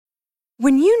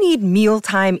When you need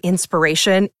mealtime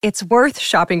inspiration, it's worth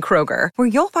shopping Kroger, where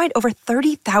you'll find over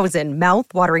 30,000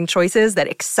 mouth-watering choices that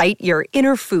excite your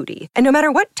inner foodie. And no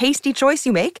matter what tasty choice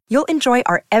you make, you'll enjoy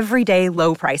our everyday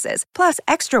low prices, plus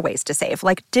extra ways to save,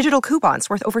 like digital coupons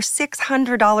worth over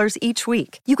 $600 each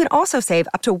week. You can also save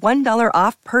up to $1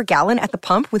 off per gallon at the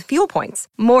pump with fuel points.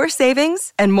 More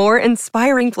savings and more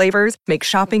inspiring flavors make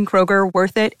shopping Kroger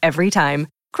worth it every time.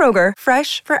 Kroger,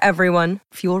 fresh for everyone.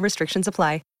 Fuel restrictions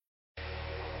apply.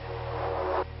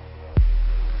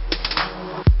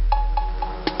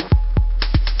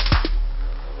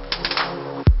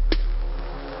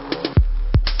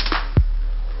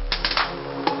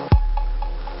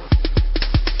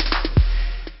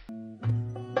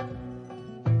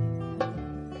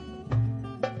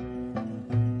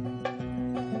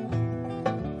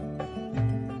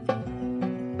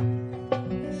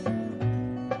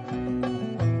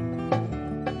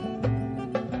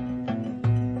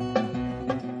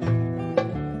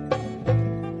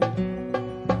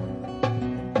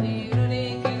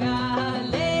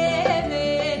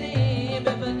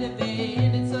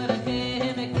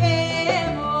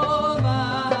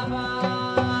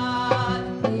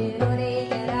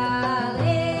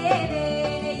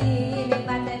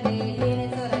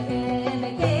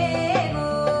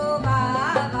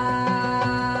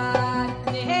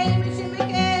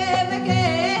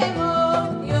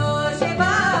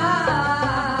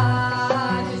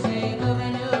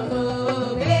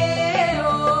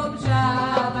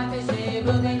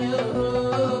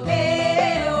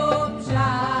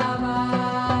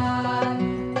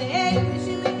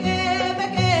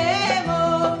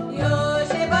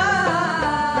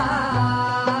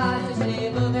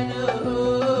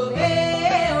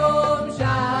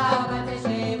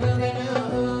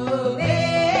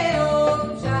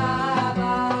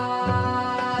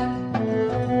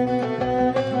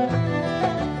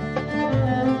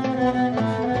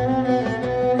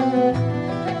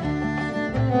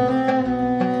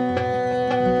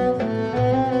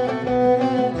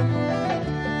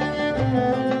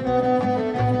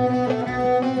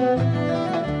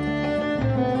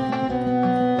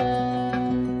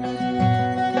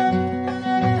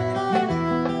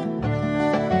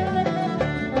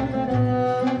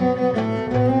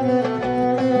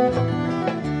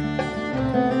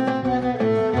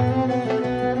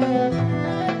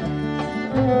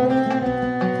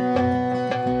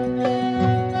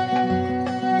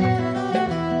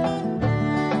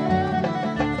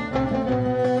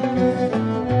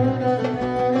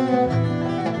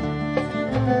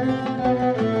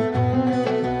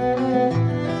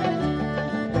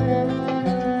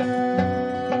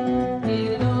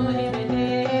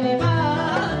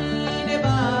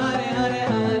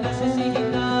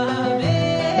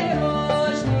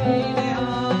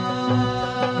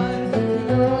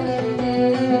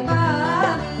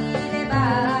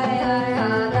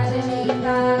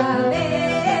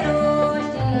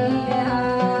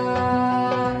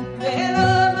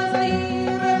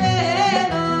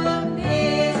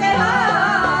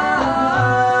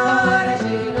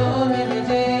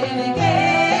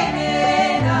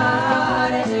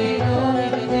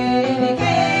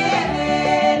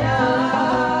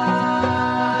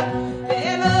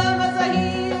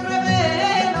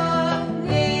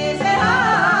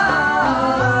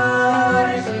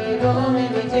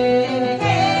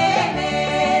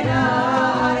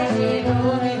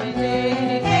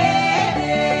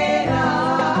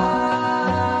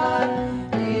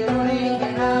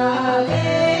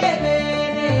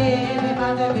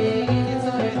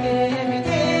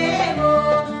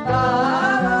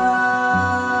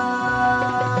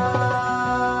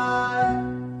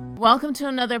 Welcome to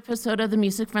another episode of the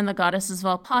Music from the Goddesses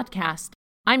Vault podcast.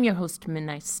 I'm your host,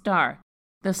 Midnight Star.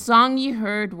 The song you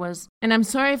heard was, and I'm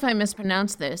sorry if I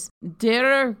mispronounced this,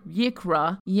 Der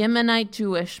Yikra, Yemenite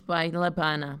Jewish by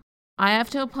Labana. I have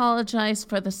to apologize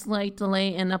for the slight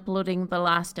delay in uploading the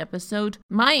last episode.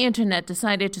 My internet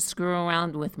decided to screw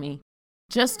around with me.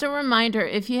 Just a reminder,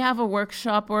 if you have a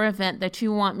workshop or event that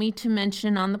you want me to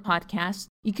mention on the podcast,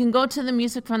 you can go to the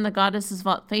Music from the Goddesses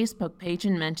Vault Facebook page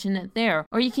and mention it there,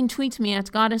 or you can tweet me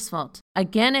at Goddess Vault.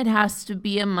 Again, it has to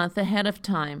be a month ahead of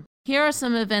time. Here are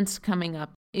some events coming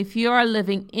up. If you are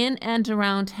living in and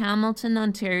around Hamilton,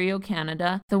 Ontario,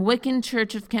 Canada, the Wiccan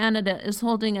Church of Canada is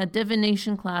holding a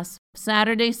divination class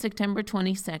Saturday, September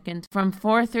 22nd from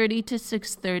 4:30 to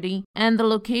 6:30, and the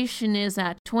location is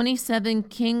at 27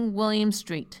 King William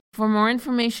Street. For more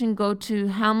information, go to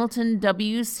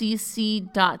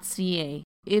hamiltonwcc.ca.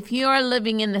 If you are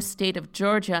living in the state of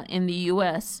Georgia in the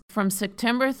U.S., from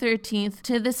September 13th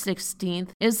to the 16th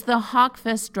is the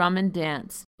Hawkfest Drum and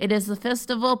Dance. It is a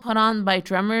festival put on by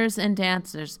drummers and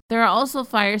dancers. There are also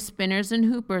fire spinners and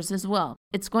hoopers as well.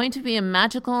 It's going to be a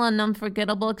magical and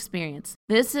unforgettable experience.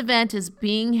 This event is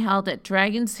being held at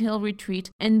Dragon's Hill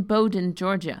Retreat in Bowdoin,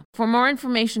 Georgia. For more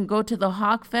information, go to the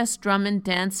Hawkfest Drum and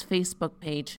Dance Facebook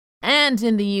page. And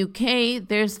in the UK,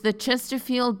 there's the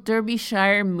Chesterfield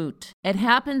Derbyshire Moot. It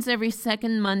happens every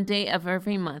second Monday of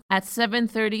every month at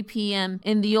 7:30 p.m.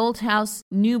 in the Old House,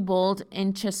 Newbold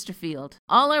in Chesterfield.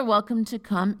 All are welcome to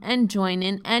come and join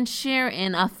in and share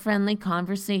in a friendly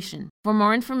conversation. For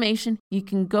more information, you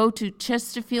can go to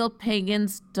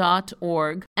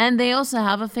chesterfieldpagans.org, and they also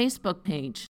have a Facebook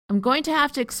page. I'm going to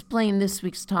have to explain this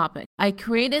week's topic. I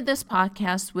created this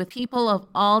podcast with people of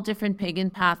all different pagan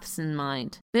paths in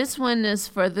mind. This one is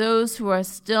for those who are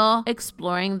still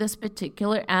exploring this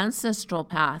particular ancestral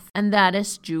path, and that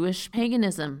is Jewish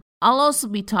paganism. I'll also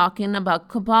be talking about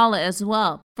Kabbalah as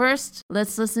well. First,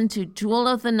 let's listen to Jewel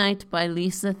of the Night by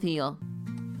Lisa Thiel.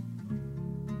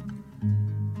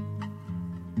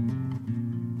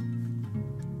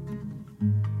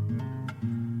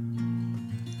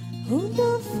 Oh,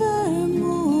 the fair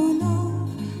moon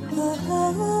of the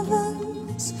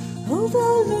heavens, oh, the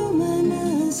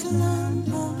luminous lamp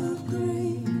of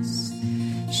grace,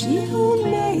 she who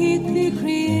made thee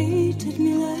created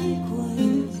me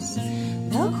likewise,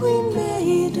 the queen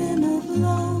maiden of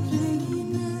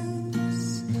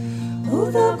loveliness. Oh,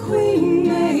 the queen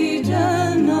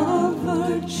maiden of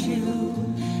virtue,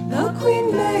 the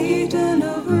queen maiden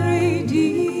of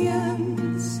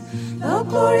radiance, the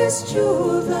glorious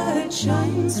jewel that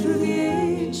shines through the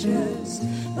ages,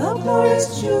 the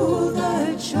glorious jewel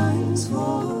that shines for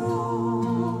all.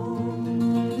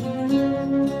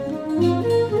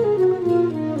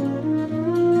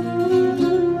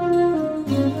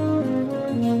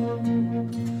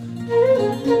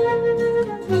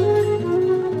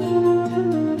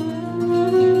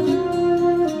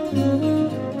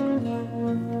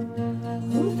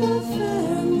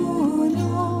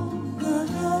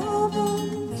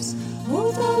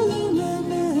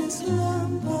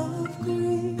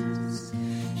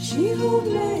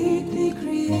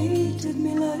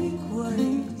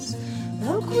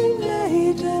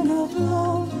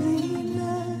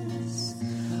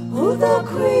 The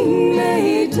queen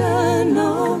maiden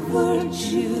of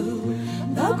virtue,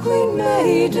 the queen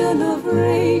maiden of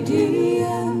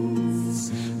radiance,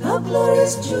 the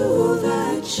glorious jewel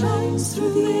that shines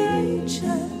through the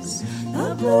ages,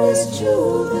 the glorious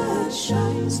jewel that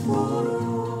shines for all.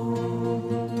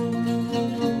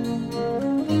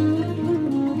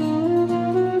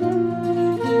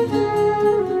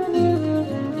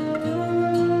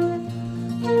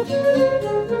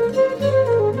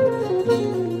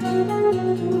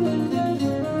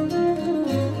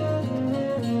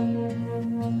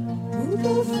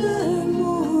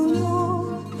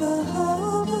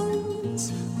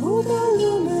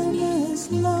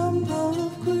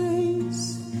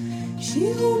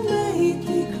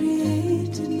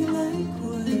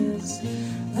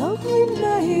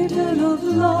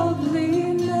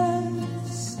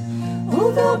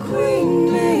 The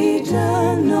queen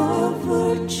maiden of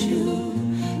virtue,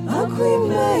 the queen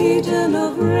maiden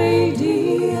of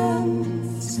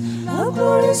radiance, the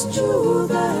glorious jewel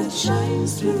that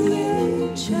shines through the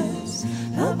ages,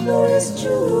 the glorious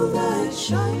jewel that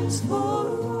shines for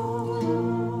all.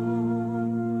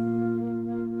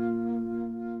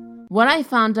 What I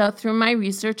found out through my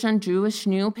research on Jewish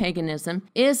neo-paganism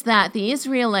is that the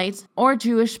Israelites or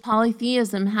Jewish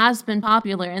polytheism has been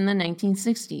popular in the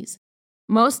 1960s.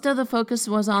 Most of the focus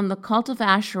was on the cult of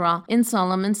Asherah in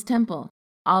Solomon's temple.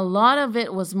 A lot of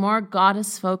it was more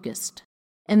goddess-focused.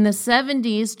 In the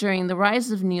 70s, during the rise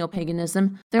of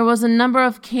neo-paganism, there was a number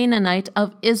of Canaanite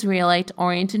of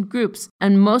Israelite-oriented groups,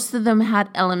 and most of them had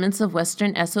elements of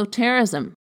Western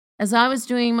esotericism. As I was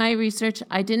doing my research,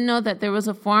 I didn't know that there was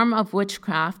a form of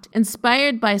witchcraft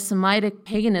inspired by Semitic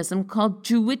paganism called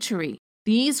Jewitchery.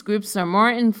 These groups are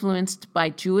more influenced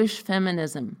by Jewish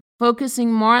feminism,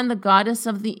 focusing more on the goddess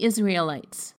of the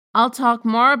Israelites. I'll talk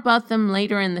more about them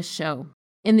later in the show.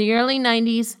 In the early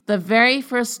 90s, the very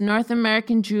first North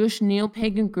American Jewish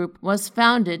neo-pagan group was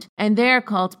founded, and they are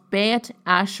called Beit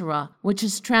Asherah, which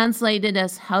is translated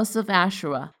as House of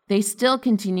Asherah. They still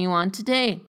continue on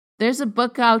today. There's a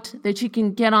book out that you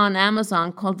can get on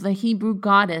Amazon called The Hebrew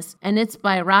Goddess, and it's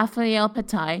by Raphael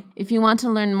Patai if you want to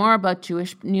learn more about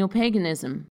Jewish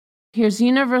neo-paganism. Here's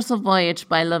Universal Voyage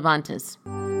by Levantis.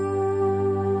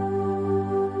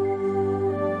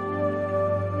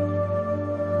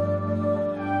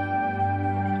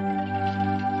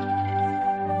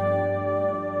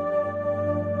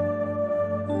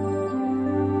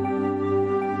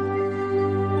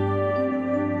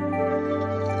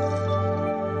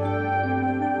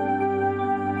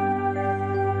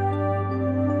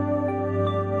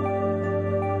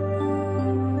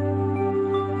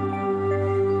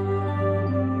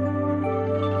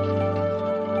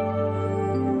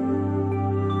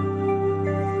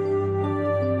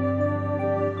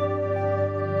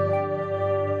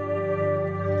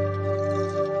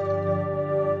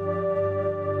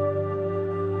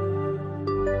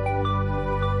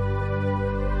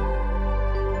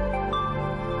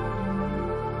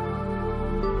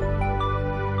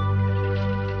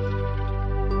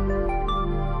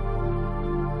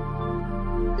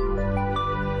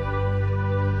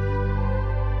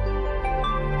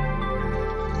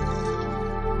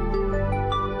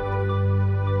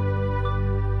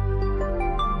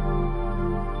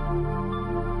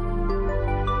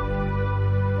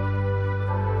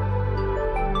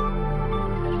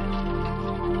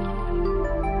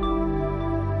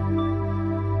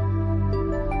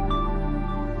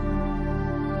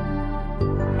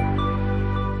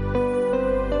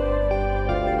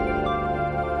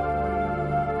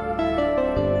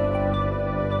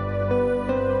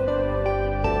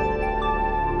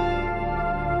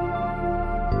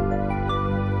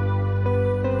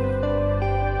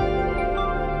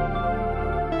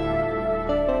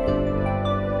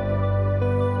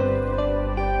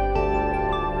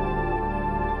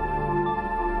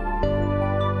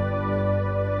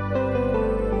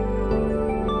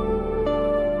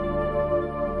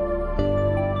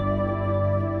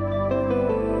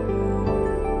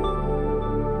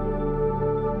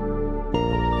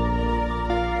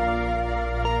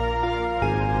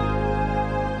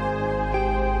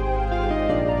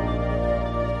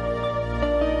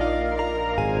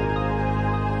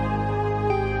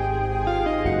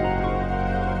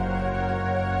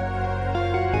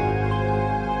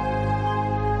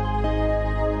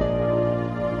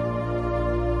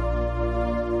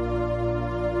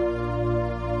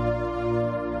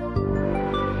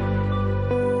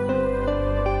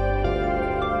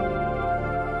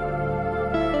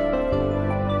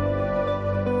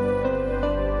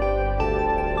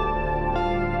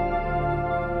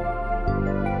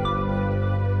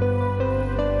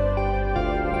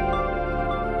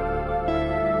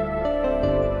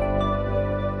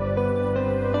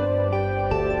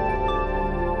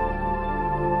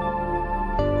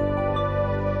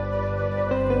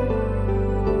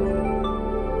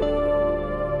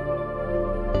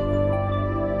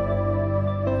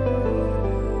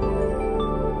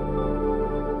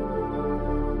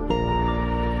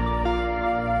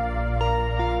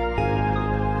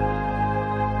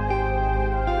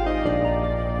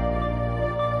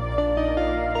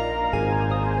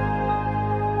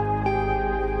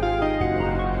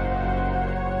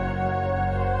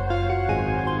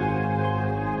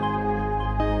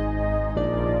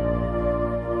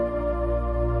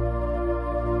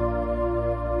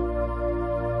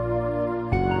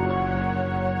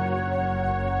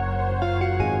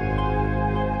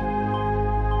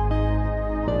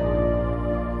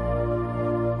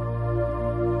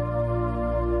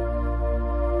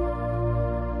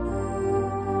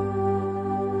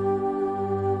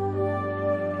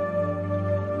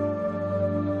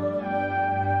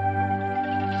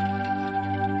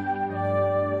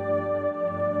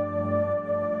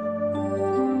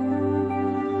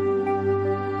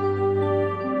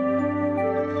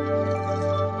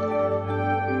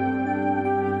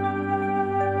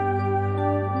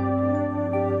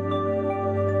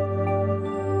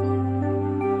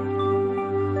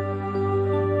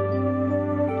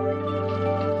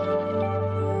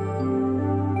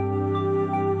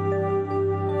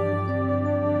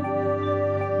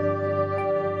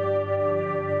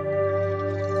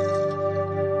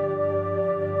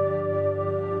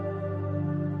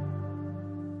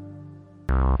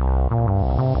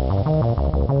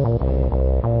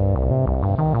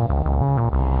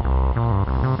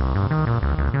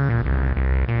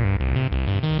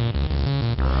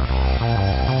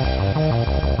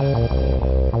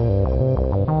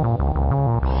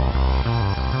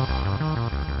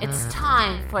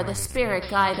 for the Spirit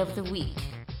Guide of the Week.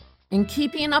 In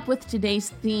keeping up with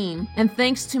today's theme, and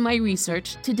thanks to my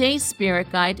research, today's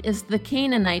spirit guide is the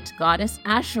Canaanite goddess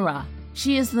Asherah.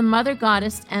 She is the mother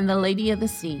goddess and the lady of the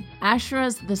sea. Asherah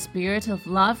is the spirit of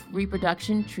love,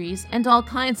 reproduction, trees, and all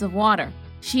kinds of water.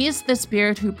 She is the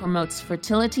spirit who promotes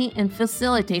fertility and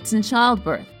facilitates in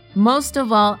childbirth. Most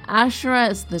of all, Asherah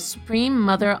is the supreme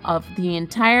mother of the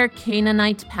entire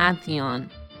Canaanite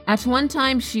pantheon. At one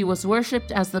time, she was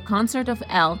worshipped as the consort of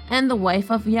El and the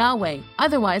wife of Yahweh.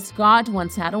 Otherwise, God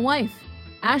once had a wife.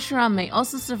 Asherah may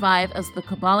also survive as the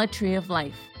Kabbalah tree of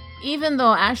life. Even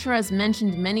though Asherah is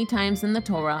mentioned many times in the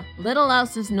Torah, little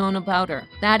else is known about her.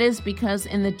 That is because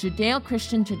in the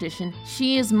Judeo-Christian tradition,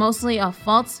 she is mostly a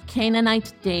false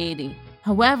Canaanite deity.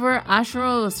 However,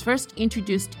 Asherah was first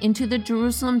introduced into the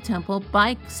Jerusalem temple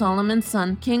by Solomon's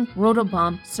son, King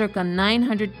Rehoboam, circa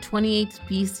 928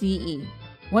 BCE.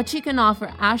 What you can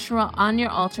offer Asherah on your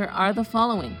altar are the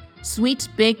following: sweet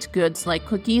baked goods like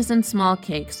cookies and small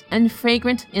cakes, and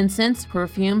fragrant incense,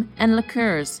 perfume, and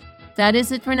liqueurs. That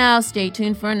is it for now. Stay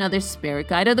tuned for another Spirit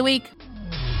Guide of the Week.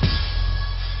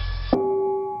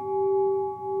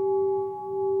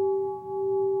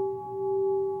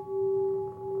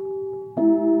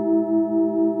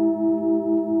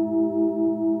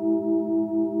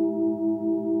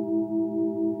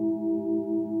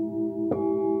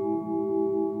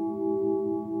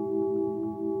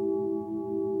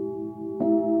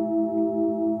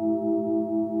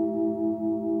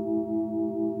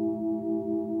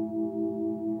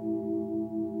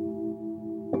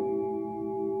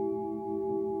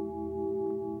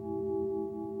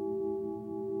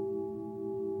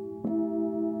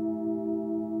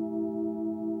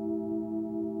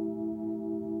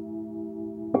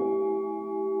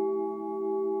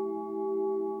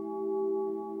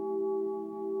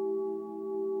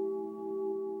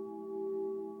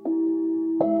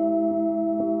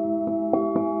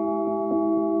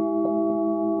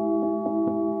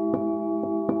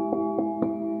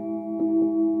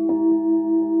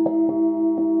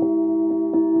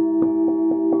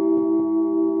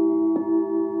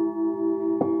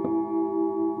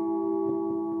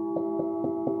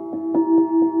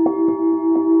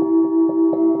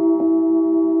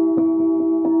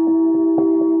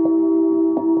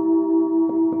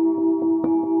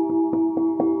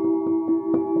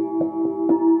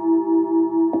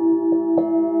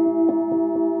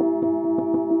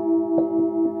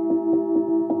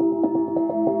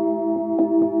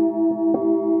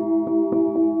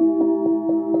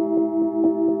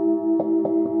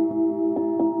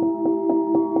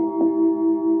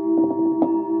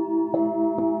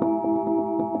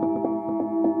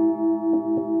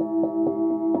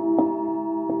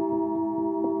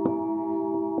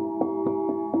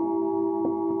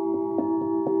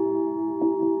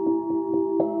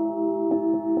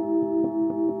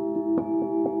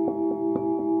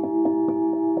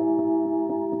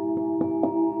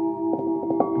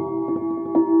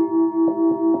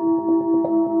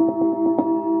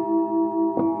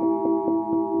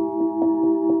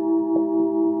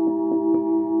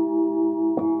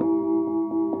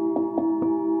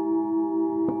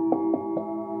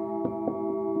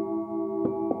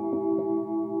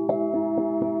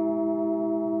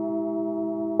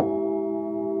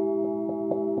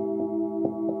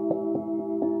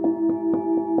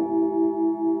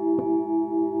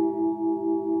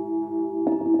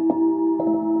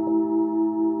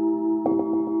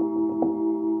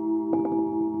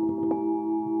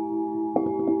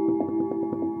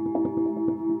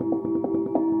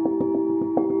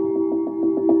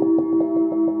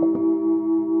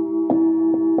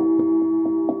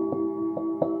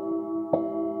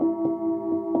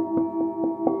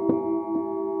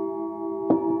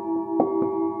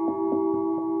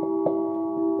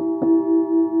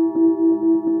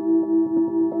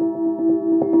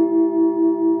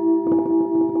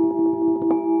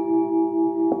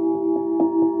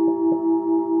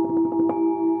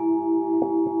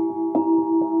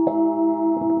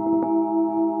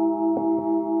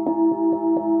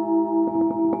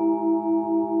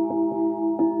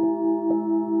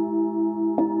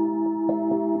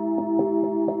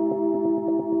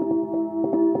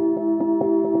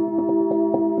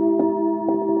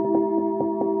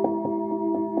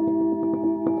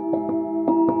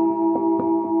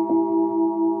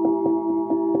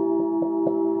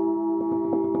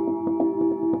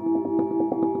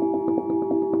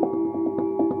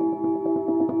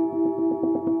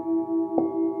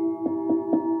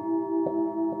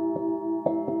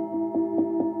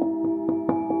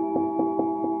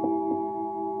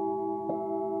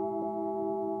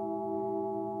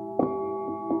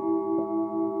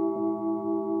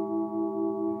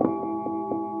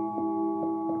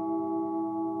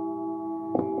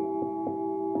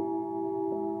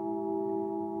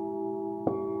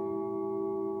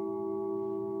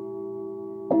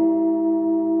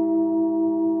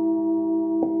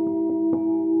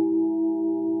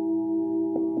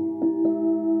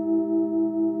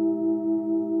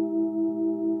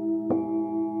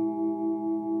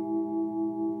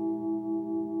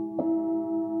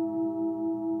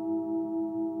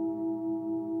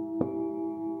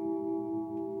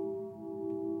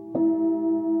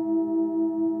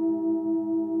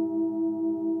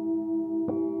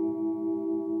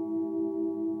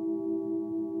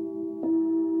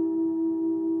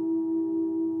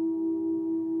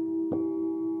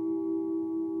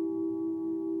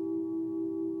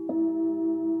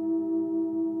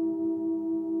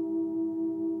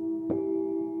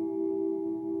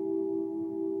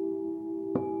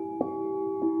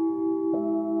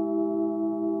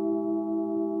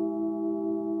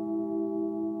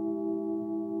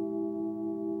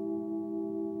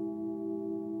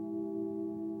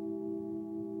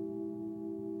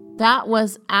 That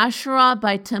was Asherah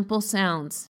by Temple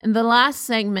Sounds. In the last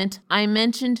segment, I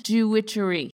mentioned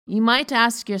Jewitchery. You might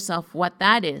ask yourself what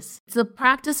that is. It's a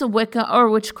practice of Wicca or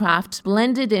witchcraft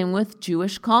blended in with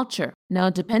Jewish culture. Now,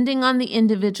 depending on the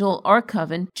individual or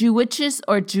coven, Jewitches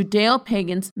or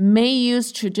Judeo-pagans may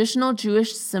use traditional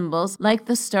Jewish symbols like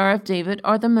the Star of David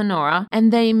or the menorah,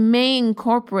 and they may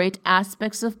incorporate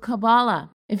aspects of Kabbalah.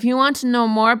 If you want to know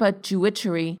more about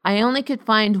Jewitchery, I only could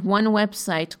find one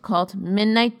website called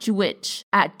Midnight Jewitch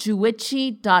at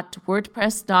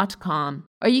jewitchy.wordpress.com,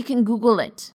 or you can Google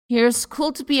it. Here's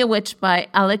Cool to Be a Witch by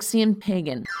Alexian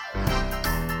Pagan.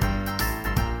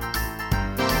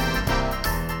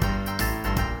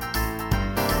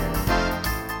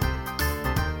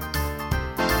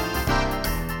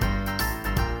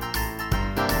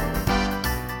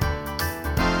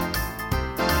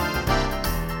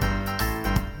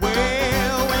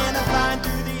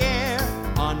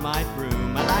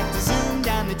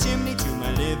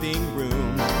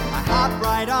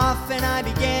 And I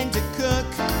began to cook.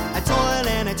 I toil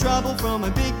and I trouble from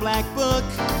a big black book.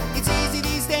 It's easy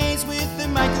these days with the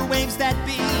microwaves that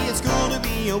be. It's cool to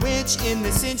be a witch in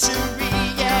the century.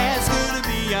 Yeah, it's cool to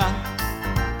be a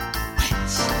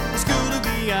witch. It's cool to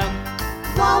be a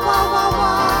wah wah wah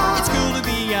wah. It's cool to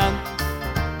be a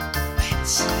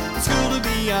witch. It's cool to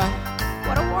be a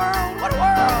what a world, what a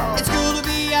world. It's cool to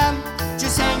be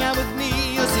just hang out with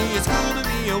me. You'll see it's cool to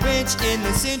be a witch in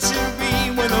the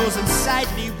century. When those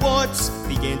unsightly warts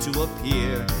begin to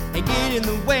appear and get in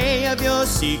the way of your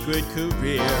secret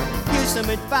career, here's some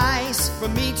advice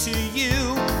from me to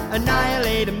you.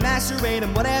 Annihilate them, macerate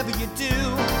them, whatever you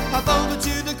do. Hop over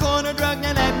to the corner drug,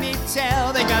 now let me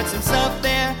tell. They got some stuff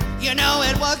there, you know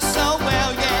it works so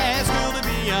well. Yeah, it's cool to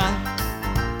be a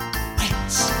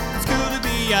witch. It's cool to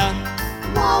be a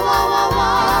wah wah wah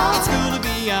wah. It's cool to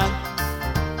be a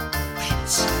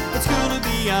witch. It's cool to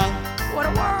be a what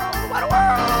a world, what a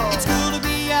world. It's cool to be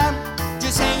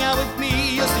just hang out with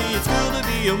me. You'll see it's cool to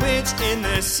be a witch in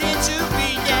the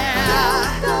century,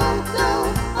 yeah. Go, go,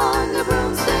 go on the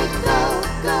broomstick. Go,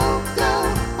 go, go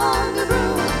on the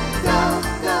broom. Go,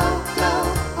 go,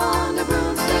 go on the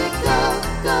broomstick. Go,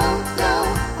 go, go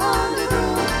on the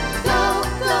broom. Go,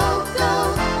 go,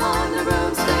 go on the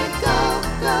broomstick. Go,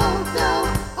 go, go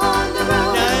on the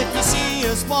broom. Now if you see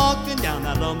us walking down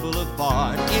that lone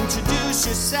boulevard, introduce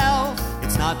yourself.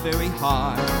 It's not very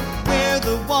hard. We're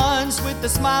the ones with the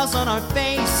smiles on our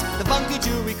face, the funky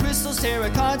jewelry, crystals,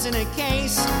 tarot cards in a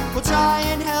case. We'll try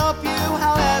and help you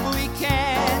however we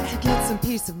can. Get some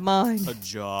peace of mind. A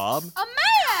job. A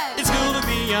man. It's cool to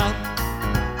be a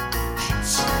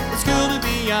witch. It's cool to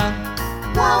be a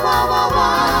wah wah wah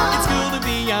wah. It's cool to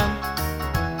be a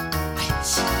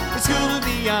witch. It's cool to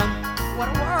be a what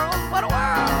a world, what a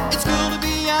world. It's cool to be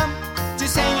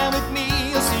just hang out with me.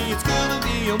 You'll see it's cool to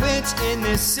be a witch in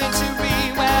this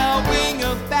century. Well, wing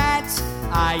of bats,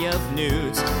 eye of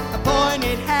nudes, a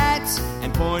pointed hat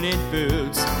and pointed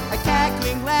boots, a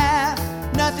cackling laugh,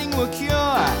 nothing will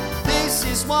cure. This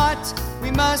is what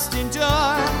we must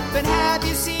endure. But have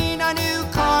you seen our new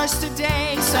cars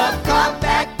today?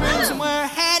 Subcompact brooms, and we're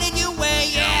headed your way.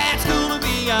 Yeah, it's cool to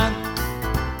be a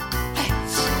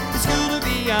witch. It's cool to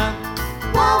be a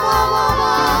wah wah wah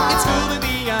wah. It's cool to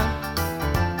be a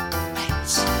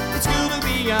it's cool to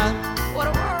be what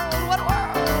a world, what a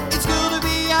world. It's cool to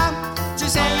be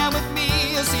just hang out with me.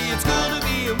 You'll see it's cool to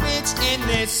be a witch in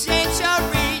this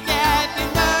century. Yeah, if you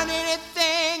learn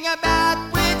anything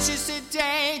about witches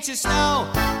today, just know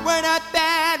we're not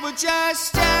bad, we're just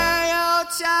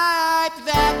stereotyped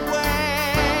that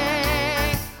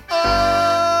way.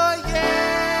 Oh yeah.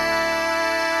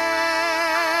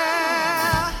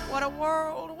 What a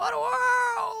world, what a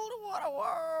world, what a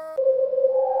world.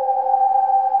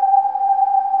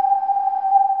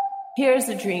 Here's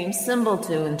a dream symbol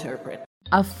to interpret.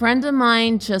 A friend of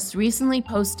mine just recently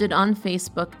posted on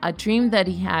Facebook a dream that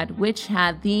he had, which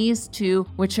had these two,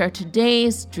 which are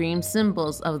today's dream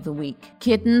symbols of the week: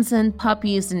 kittens and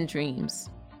puppies in dreams.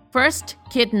 First,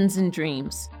 kittens in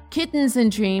dreams. Kittens in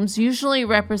dreams usually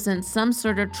represent some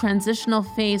sort of transitional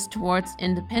phase towards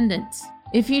independence.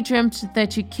 If you dreamt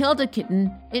that you killed a kitten,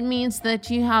 it means that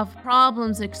you have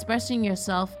problems expressing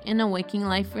yourself in a waking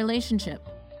life relationship.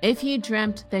 If you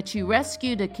dreamt that you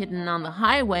rescued a kitten on the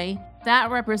highway, that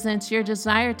represents your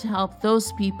desire to help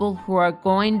those people who are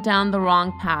going down the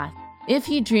wrong path. If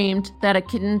you dreamed that a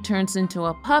kitten turns into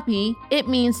a puppy, it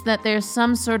means that there's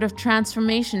some sort of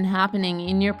transformation happening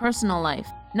in your personal life.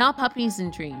 Now, puppies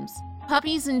in dreams.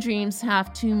 Puppies in dreams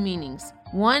have two meanings.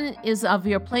 One is of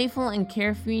your playful and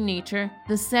carefree nature.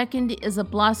 The second is a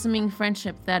blossoming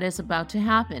friendship that is about to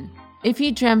happen. If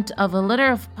you dreamt of a litter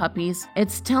of puppies,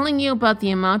 it's telling you about the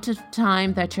amount of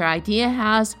time that your idea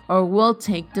has or will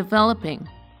take developing.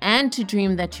 And to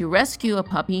dream that you rescue a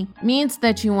puppy means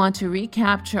that you want to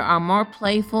recapture a more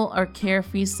playful or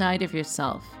carefree side of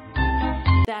yourself.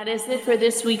 That is it for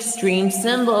this week's dream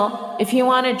symbol. If you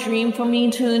want a dream for me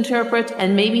to interpret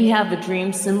and maybe have a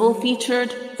dream symbol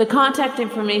featured, the contact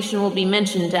information will be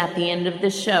mentioned at the end of the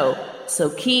show.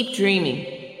 So keep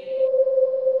dreaming.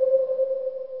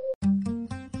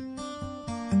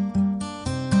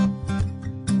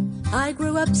 I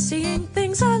grew up seeing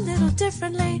things a little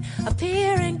differently,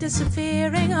 appearing,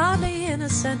 disappearing, hardly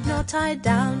innocent, nor tied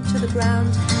down to the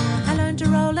ground. I learned to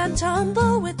roll and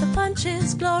tumble with the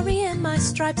punches, glory in my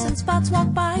stripes and spots,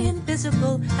 walk by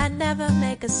invisible and never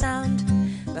make a sound.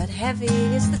 But heavy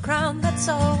is the crown that's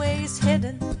always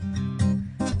hidden,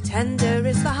 tender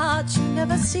is the heart you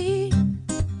never see.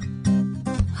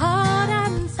 Hard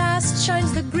and fast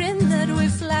shines the grin that we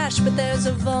flash, but there's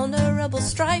a vulnerable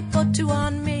stripe or two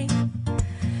on me.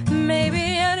 Maybe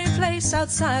any place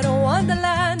outside of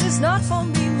Wonderland is not for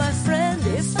me, my friend.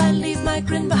 If I leave my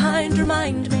grin behind,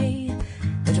 remind me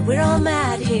that we're all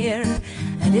mad here,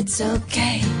 and it's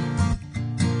okay.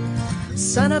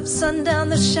 Sun up, sundown,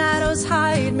 the shadows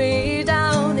hide me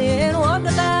down in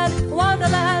Wonderland.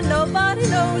 Wonderland, nobody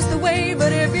knows the way,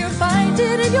 but if you find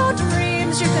it in your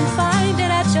dreams, you can find it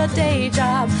at your day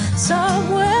job,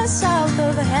 somewhere south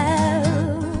of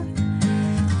hell.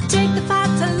 Take the path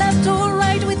to left or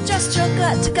right with just your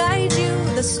gut to guide you.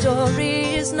 The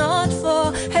story is not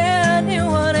for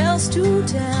anyone else to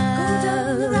tell. Go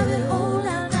down the rabbit hole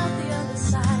and out the other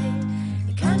side.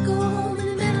 You can't go home in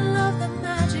the middle of the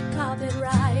magic carpet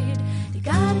ride. You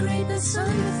gotta greet the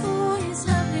sun before his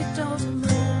lovely daughter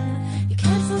moon. You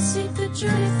can't forsake the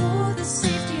journey for the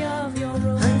safety of your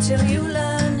room until you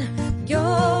learn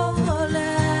your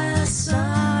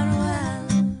lesson well.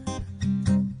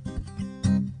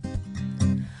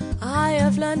 I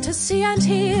have learned to see and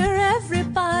hear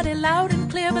everybody loud and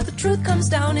clear, but the truth comes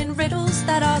down in riddles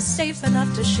that are safe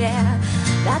enough to share.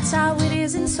 That's how it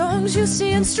is in songs you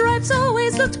see, and stripes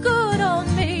always looked good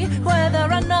on me,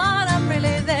 whether or not I'm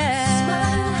really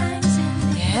there.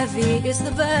 Heavy is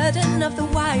the burden of the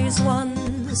wise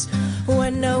ones,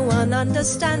 when no one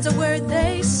understands a word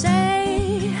they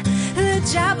say. The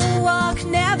Jabberwock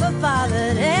never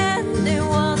bothered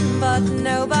anyone, but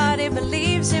nobody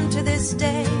believes him to this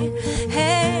day.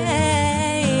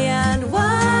 Hey, and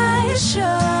why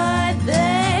should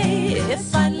they?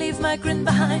 If I leave my grin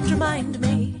behind, remind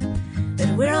me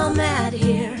that we're all mad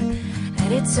here,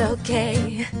 and it's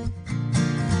okay.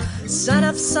 Sun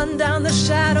up, sundown, the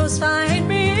shadows find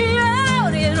me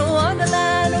out in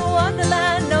Wonderland.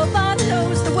 Wonderland, nobody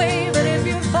knows the way, but if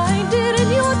you find it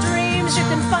in your dreams, you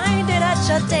can find it at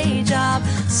your day job,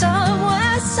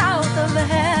 somewhere south of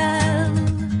hell.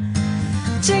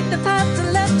 Take the path to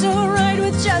left or right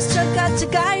with just your gut to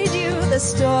guide you. The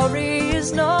story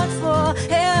is not for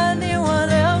anyone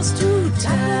else to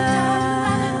tell.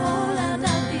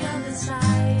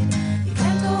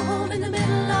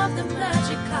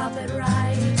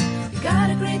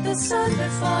 The sun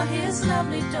before his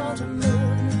lovely daughter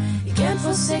moon. You can't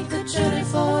forsake the journey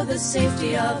for the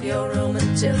safety of your room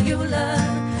until you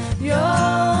learn your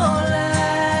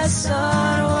lesson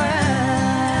well.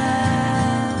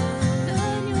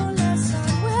 Learn your lesson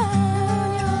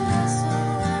well. Learn your lesson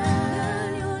well.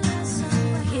 Learn your lesson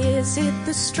well. Is it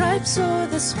the stripes or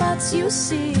the spots you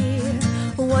see?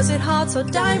 Was it hearts or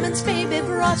diamonds, baby,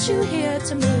 brought you here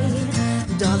to me?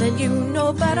 Darling, you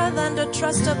know better than to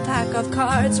trust a pack of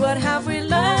cards. What have we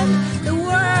learned? The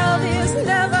world is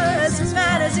never as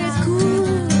mad as it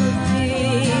could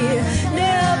be.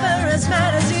 Never as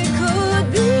mad as it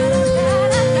could be.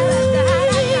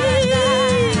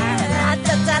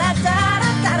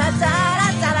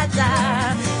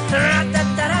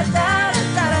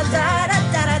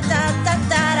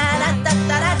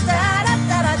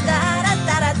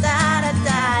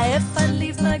 If I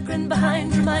leave my grin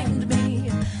behind, remind me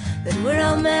that we're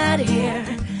all mad here,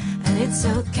 and it's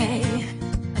okay.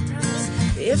 I promise.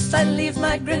 If I leave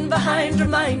my grin behind,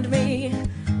 remind me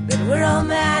that we're all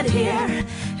mad here,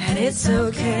 and it's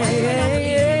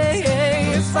okay.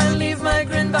 If I leave my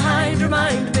grin behind,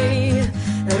 remind me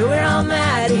that we're all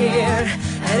mad here,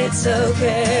 and it's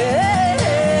okay.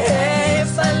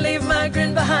 If I leave my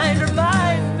grin behind,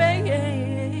 remind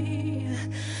me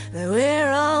that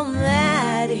we're all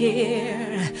mad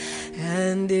here,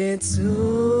 and it's okay.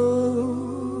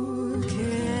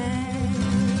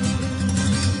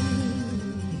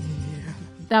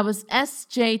 That was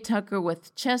S.J. Tucker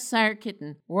with Cheshire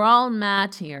Kitten. We're all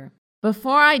mad here.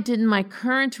 Before I did my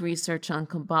current research on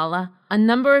Kabbalah, a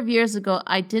number of years ago,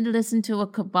 I did listen to a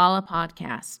Kabbalah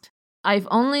podcast. I've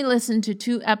only listened to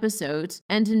 2 episodes,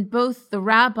 and in both, the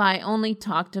rabbi only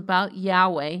talked about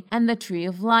Yahweh and the tree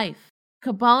of life.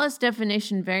 Kabbalah's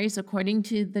definition varies according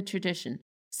to the tradition.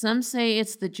 Some say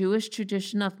it's the Jewish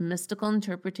tradition of mystical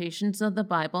interpretations of the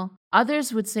Bible.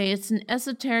 Others would say it's an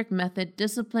esoteric method,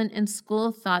 discipline, and school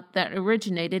of thought that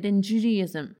originated in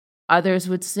Judaism. Others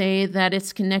would say that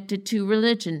it's connected to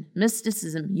religion,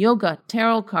 mysticism, yoga,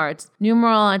 tarot cards,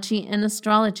 numerology, and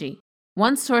astrology.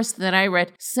 One source that I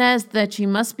read says that you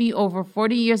must be over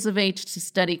 40 years of age to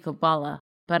study Kabbalah,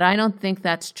 but I don't think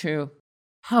that's true.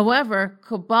 However,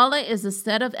 Kabbalah is a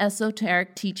set of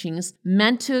esoteric teachings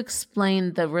meant to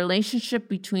explain the relationship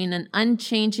between an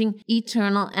unchanging,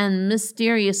 eternal, and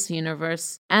mysterious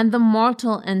universe and the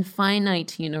mortal and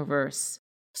finite universe.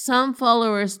 Some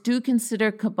followers do consider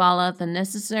Kabbalah the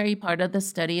necessary part of the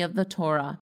study of the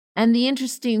Torah. And the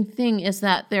interesting thing is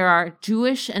that there are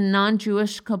Jewish and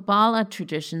non-Jewish Kabbalah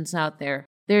traditions out there.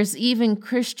 There's even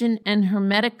Christian and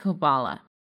Hermetic Kabbalah.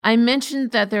 I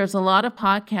mentioned that there's a lot of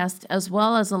podcasts as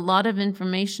well as a lot of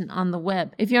information on the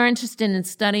web if you're interested in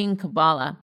studying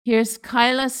Kabbalah. Here's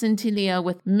Kyla Scintilla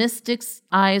with Mystic's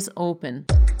Eyes Open.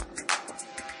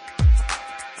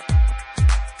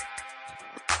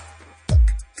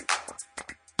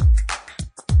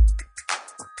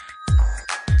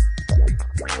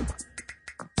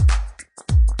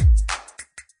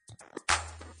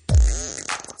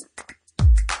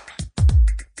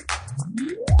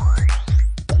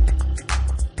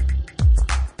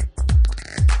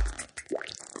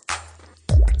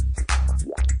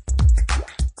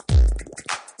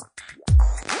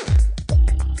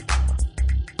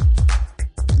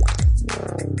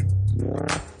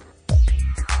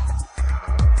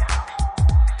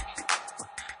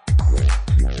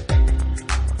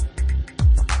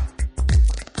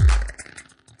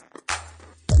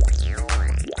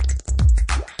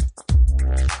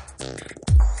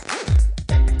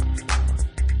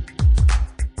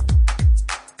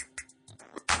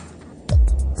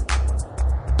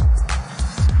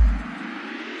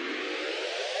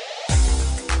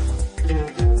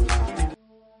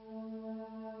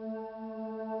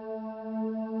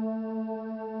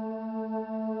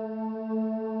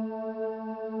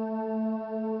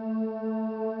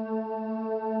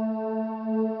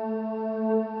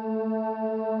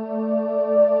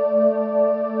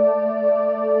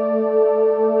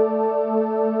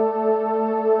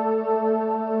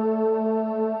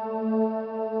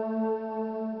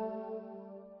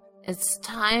 It's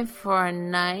time for a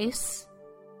nice,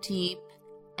 deep,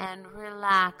 and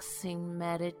relaxing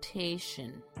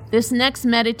meditation. This next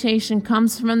meditation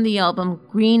comes from the album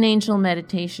Green Angel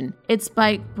Meditation. It's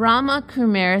by Brahma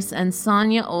Kumaris and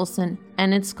Sonia Olsen,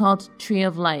 and it's called Tree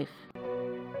of Life.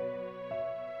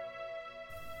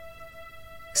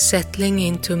 Settling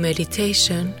into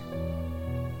meditation,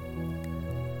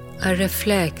 I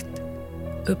reflect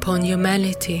upon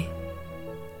humanity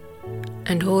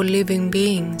and all living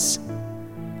beings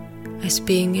as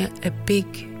being a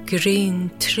big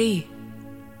green tree.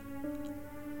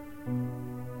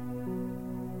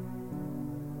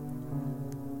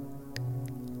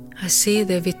 I see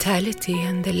the vitality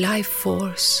and the life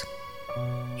force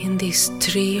in this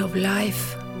tree of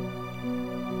life.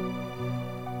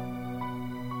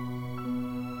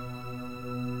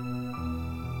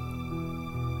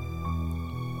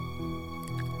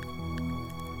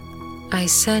 I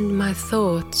send my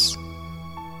thoughts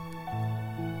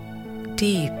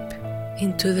deep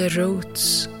into the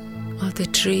roots of the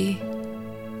tree.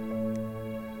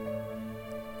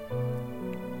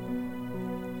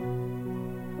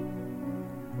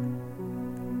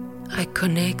 I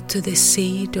connect to the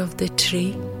seed of the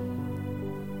tree,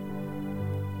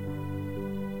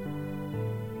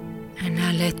 and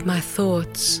I let my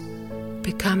thoughts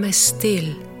become as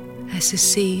still as a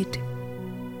seed.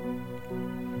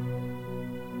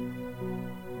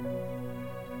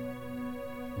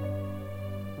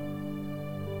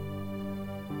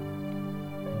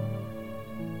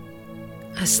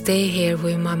 I stay here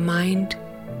with my mind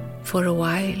for a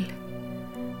while,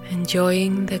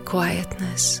 enjoying the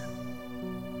quietness.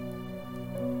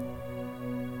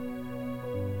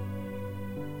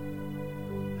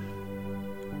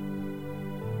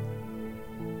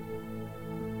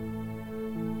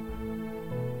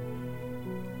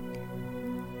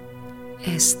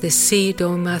 As the seed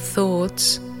of my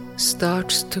thoughts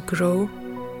starts to grow,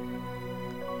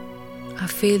 I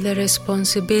feel the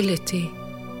responsibility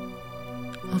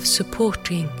of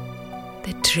supporting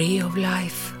the tree of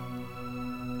life.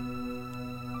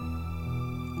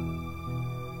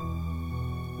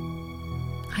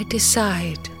 I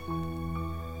decide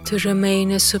to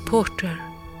remain a supporter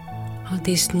of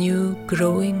this new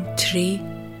growing tree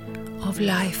of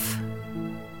life.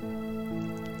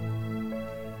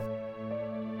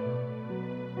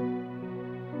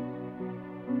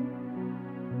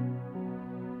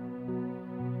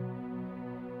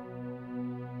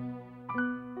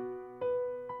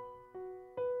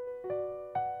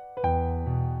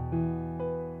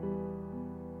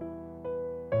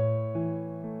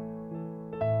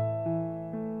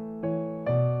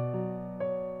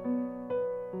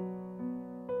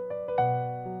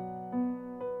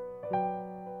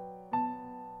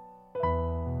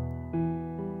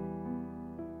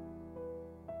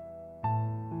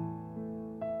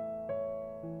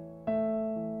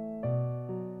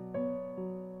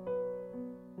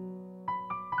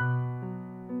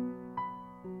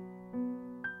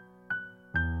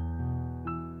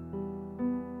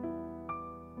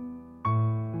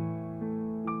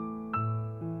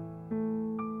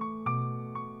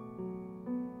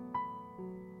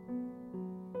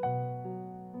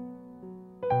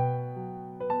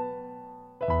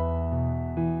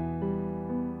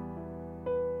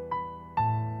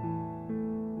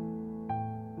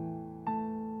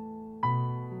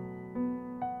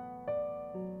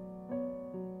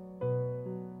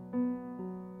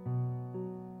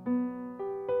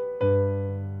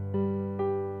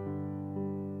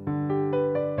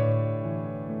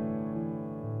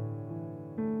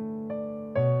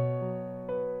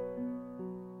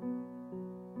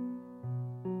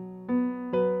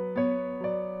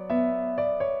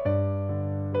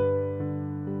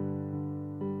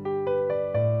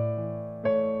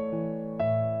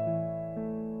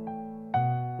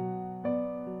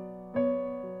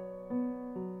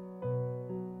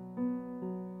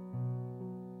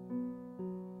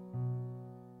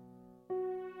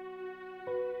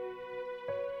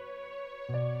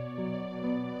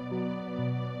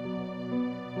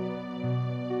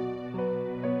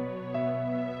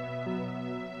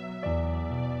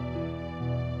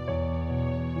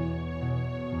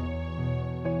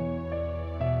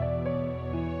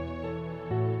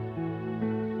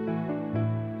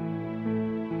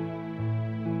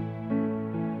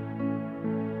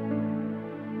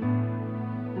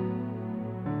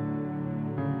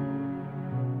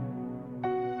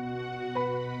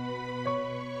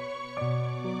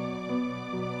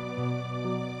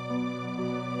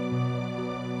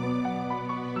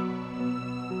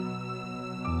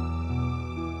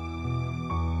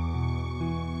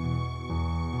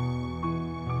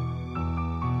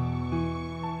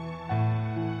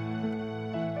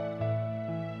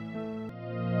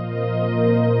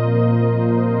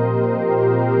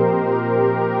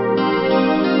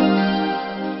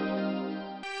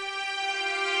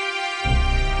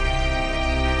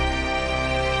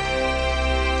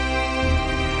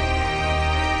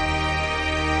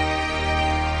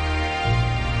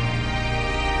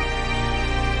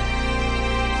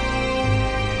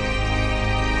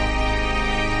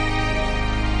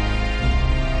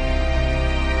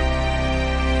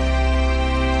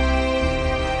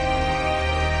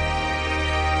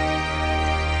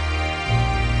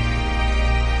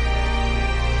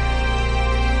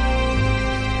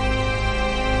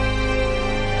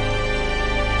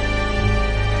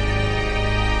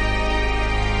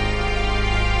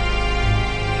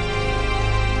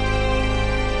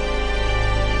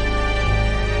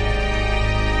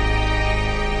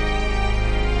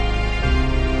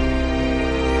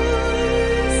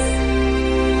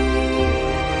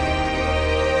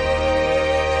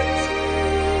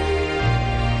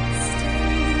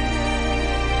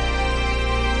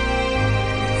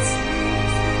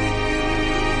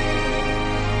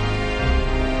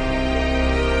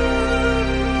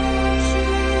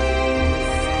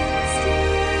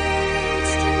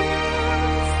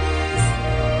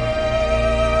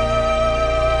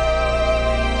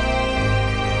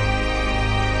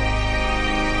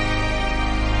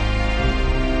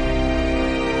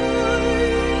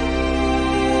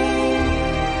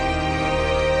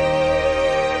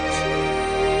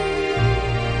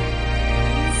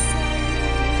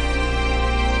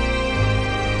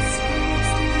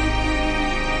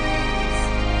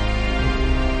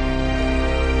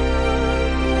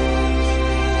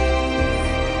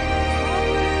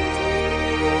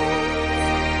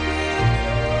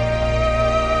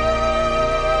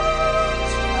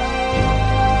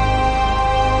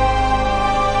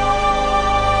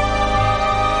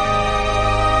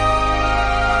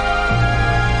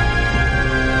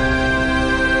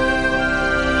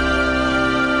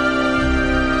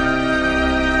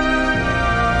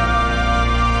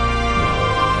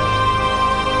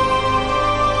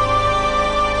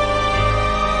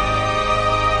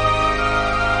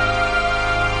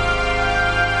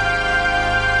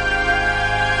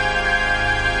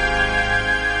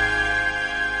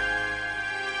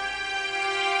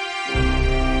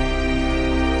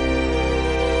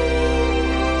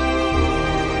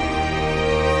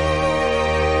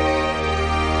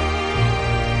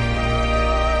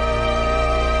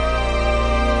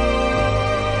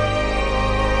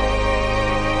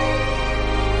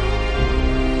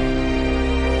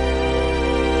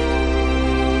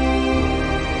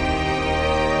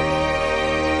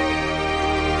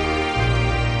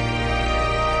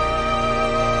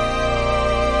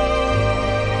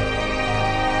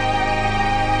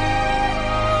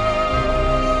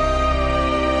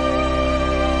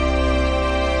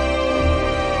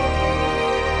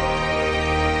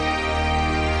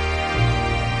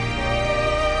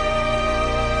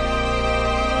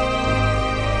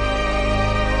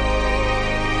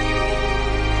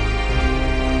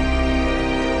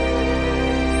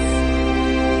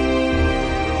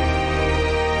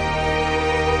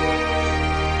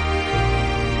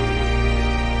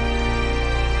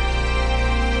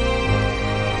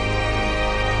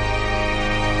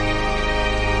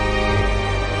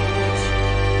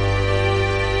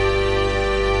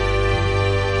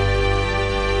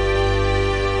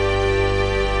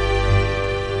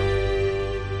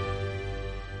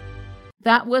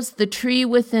 That was The Tree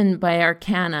Within by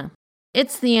Arcana.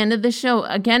 It's the end of the show.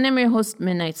 Again, I'm your host,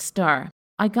 Midnight Star.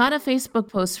 I got a Facebook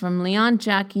post from Leon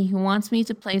Jackie who wants me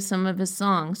to play some of his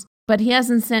songs, but he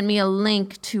hasn't sent me a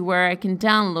link to where I can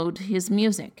download his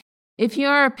music. If you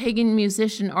are a pagan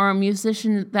musician or a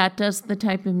musician that does the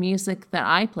type of music that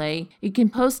I play, you can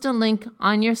post a link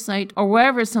on your site or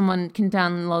wherever someone can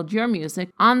download your music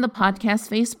on the podcast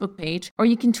Facebook page, or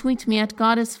you can tweet me at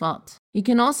GoddessVault. You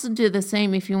can also do the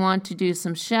same if you want to do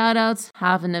some shout-outs,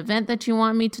 have an event that you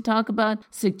want me to talk about,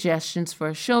 suggestions for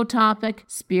a show topic,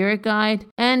 spirit guide,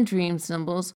 and dream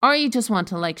symbols, or you just want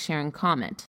to like, share, and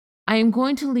comment. I am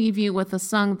going to leave you with a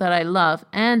song that I love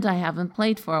and I haven't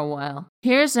played for a while.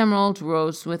 Here's Emerald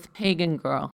Rose with Pagan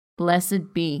Girl.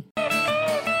 Blessed be. Where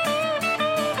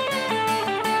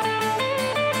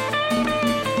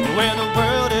the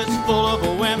world is full of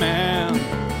women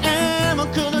and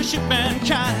a color ship and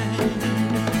kind,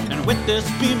 and with this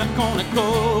female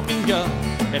cornucopia,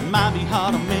 it might be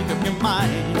hard to make up your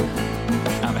mind.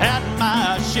 I've had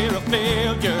my share of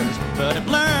failures, but I've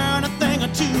learned a thing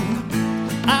or two.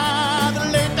 I've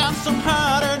laid down some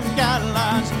hard-earned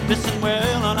guidelines. Listen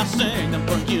well and I sing them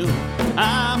for you.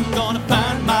 I'm gonna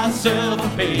find myself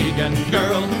a pagan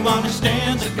girl who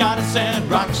understands the goddess and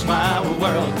rocks my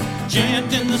world.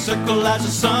 Chant in the circle as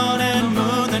the sun and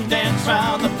moon, then dance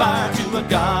round the fire to a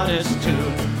goddess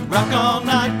tune. Rock all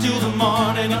night till the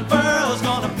morning, and Pearl's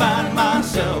gonna find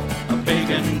myself a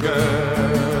pagan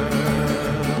girl.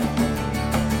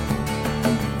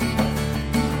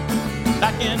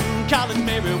 Back in college,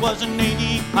 Mary was an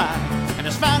 85, and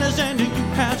as fine as any you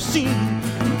have seen.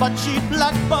 But she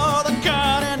blackballed the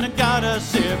god and the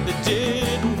goddess if they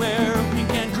didn't wear pink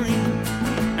and green.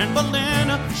 And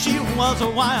Belinda, she was a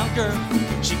wild girl.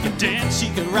 She could dance, she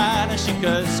could ride, and she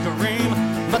could scream.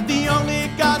 But the only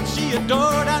god she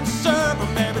adored and served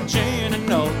were Mary Jane and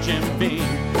no Jim Beam.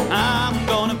 I'm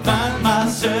gonna find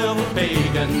myself a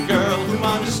pagan girl who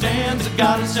understands the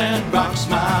goddess and rocks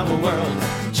my world.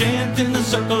 Chant in the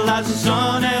circle as the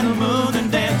sun and the moon,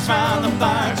 and dance round the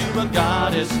fire to a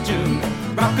goddess tune.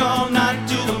 Rock all night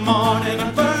till the morning,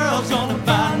 and Pearl's gonna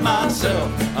find myself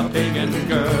a pagan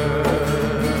girl.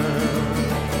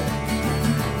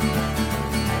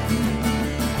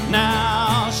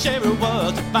 Now, Sherry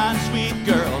was a fine, sweet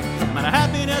girl, and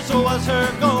happiness was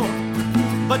her goal.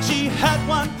 But she had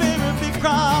one very big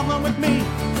problem with me.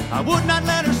 I would not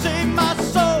let her save my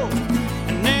soul.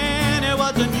 And then there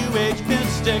was a new age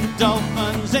mystic,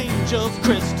 dolphins, angels,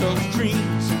 crystals,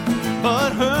 dreams.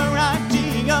 But her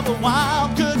idea of a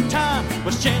wild good time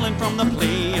was channeling from the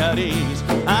Pleiades.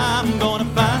 I'm gonna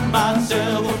find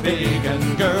myself a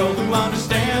pagan girl who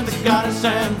understands the goddess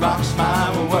and rocks my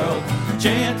world.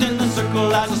 Chant in the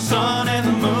circle as the sun and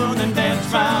the moon, and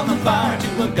dance round the fire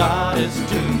to a goddess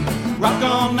tune. Rock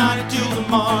all night till the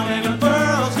morning, and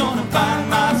Pearl's gonna find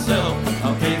myself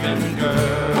a pagan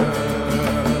girl.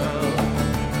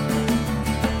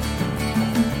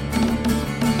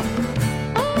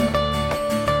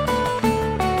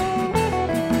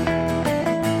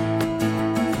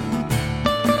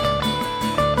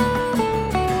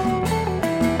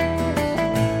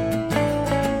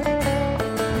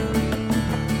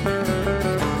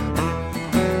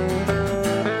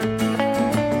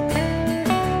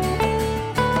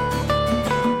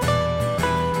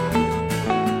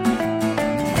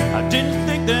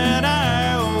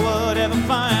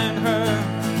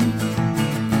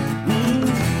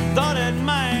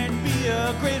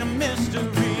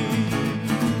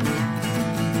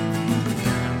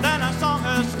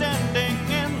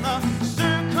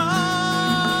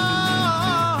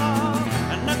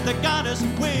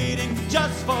 Waiting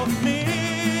just for me.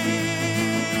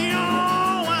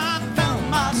 Oh, I found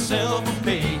myself a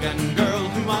pagan girl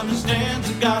who understands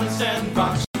the goddess and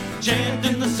rocks. Chant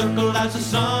in the circle as the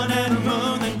sun and the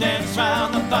moon, and dance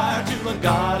round the fire to a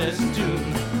goddess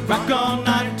tune. Rock all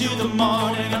night till the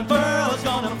morning, and Pearl's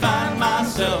gonna find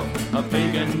myself a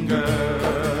pagan girl.